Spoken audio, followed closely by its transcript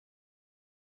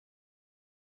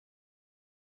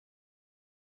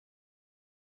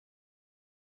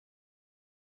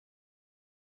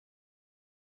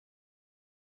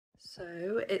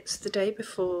So it's the day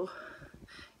before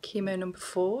chemo number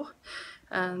 4,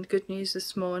 and good news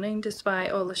this morning,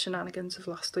 despite all the shenanigans of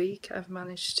last week, I've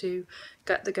managed to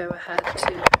get the go-ahead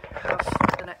to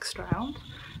have the next round,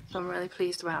 so I'm really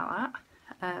pleased about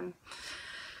that.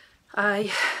 I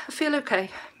feel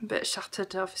okay, a bit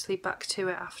shattered obviously back to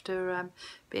it after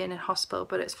being in hospital,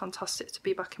 but it's fantastic to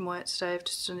be back in work today. I've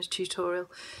just done a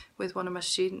tutorial with one of my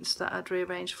students that I'd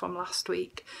rearranged from last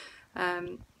week.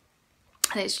 And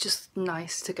it's just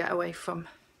nice to get away from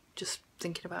just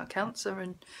thinking about cancer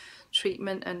and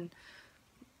treatment and,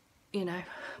 you know,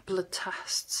 blood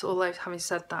tests. Although having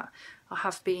said that, I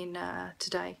have been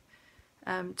today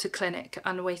to clinic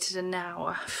and waited an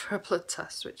hour for a blood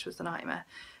test, which was a nightmare.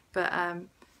 But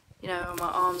you know, my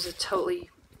arms are totally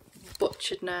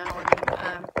butchered now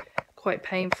and quite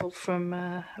painful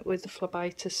from with the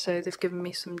phlebitis, so they've given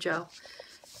me some gel.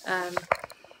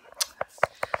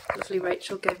 Lovely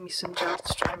Rachel gave me some gel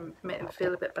to try and make them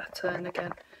feel a bit better, and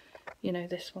again, you know,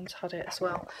 this one's had it as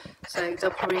well, so they'll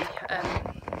probably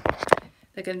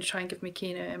they're going to try and give me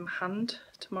chemo in my hand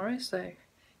tomorrow, so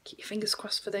keep your fingers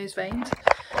crossed for those veins.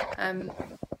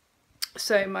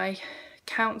 So my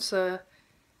counts are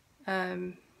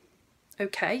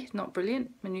okay, not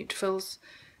brilliant. My neutrophils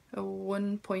are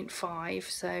 1.5,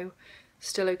 so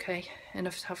still okay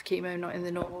enough to have chemo, not in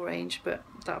the normal range, but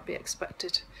that would be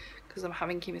expected because I'm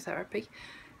having chemotherapy.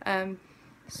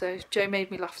 So Joe made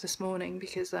me laugh this morning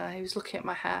because he was looking at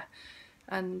my hair,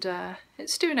 and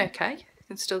it's doing okay, you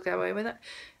can still get away with it,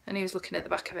 and he was looking at the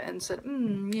back of it and said,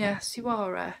 yes, you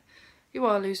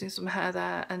are losing some hair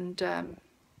there. And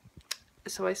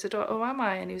so I said, oh, am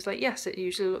I? And he was like, yes, it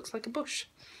usually looks like a bush.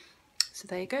 So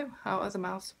there you go, out of the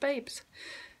mouths of babes.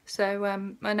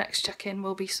 So my next check-in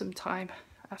will be sometime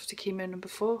after chemo number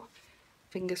 4.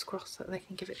 Fingers crossed that they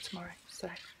can give it tomorrow, so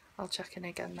I'll check in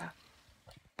again there.